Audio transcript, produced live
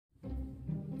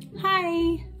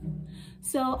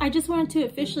So I just wanted to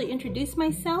officially introduce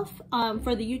myself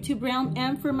for the YouTube realm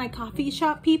and for my coffee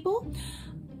shop people.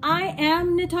 I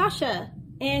am Natasha,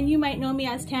 and you might know me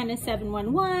as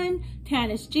Tanis711,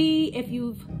 Tanis G if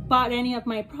you've bought any of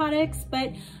my products,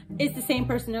 but it's the same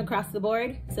person across the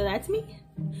board, so that's me.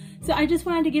 So I just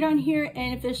wanted to get on here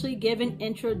and officially give an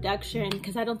introduction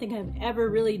because I don't think I've ever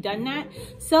really done that.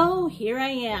 So here I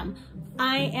am.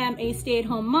 I am a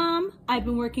stay-at-home mom. I've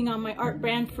been working on my art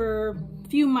brand for a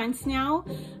few months now.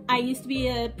 I used to be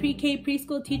a pre-K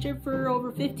preschool teacher for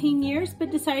over 15 years, but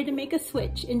decided to make a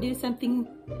switch and do something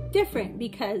different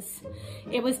because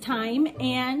it was time,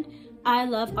 and I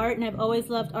love art and I've always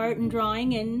loved art and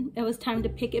drawing, and it was time to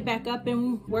pick it back up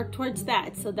and work towards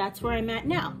that. So that's where I'm at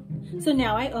now. So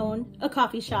now I own a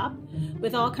coffee shop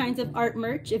with all kinds of art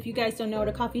merch. If you guys don't know what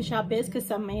a coffee shop is, because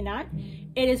some may not,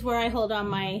 it is where I hold on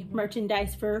my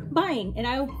merchandise for buying. And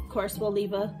I, of course, will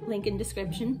leave a link in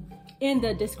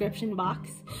the description box,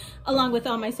 along with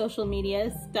all my social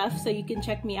media stuff, so you can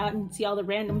check me out and see all the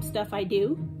random stuff I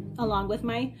do, along with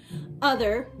my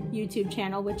other YouTube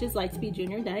channel, which is Lightspeed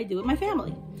Junior, that I do with my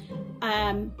family.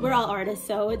 We're all artists,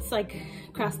 so it's like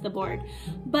across the board.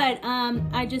 But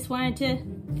I just wanted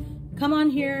to come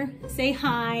on here, say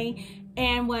hi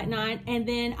and whatnot. And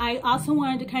then I also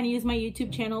wanted to kind of use my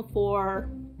YouTube channel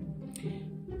for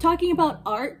talking about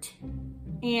art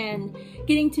and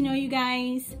getting to know you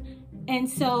guys. And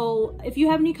so if you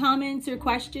have any comments or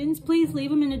questions, please leave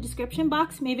them in the description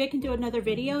box. Maybe I can do another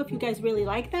video if you guys really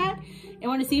like that and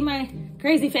want to see my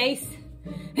crazy face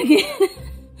again.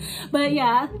 But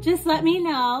yeah, just let me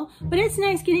know. But it's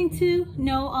nice getting to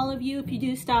know all of you if you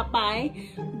do stop by.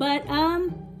 But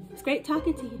it's great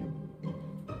talking to you.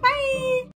 Bye!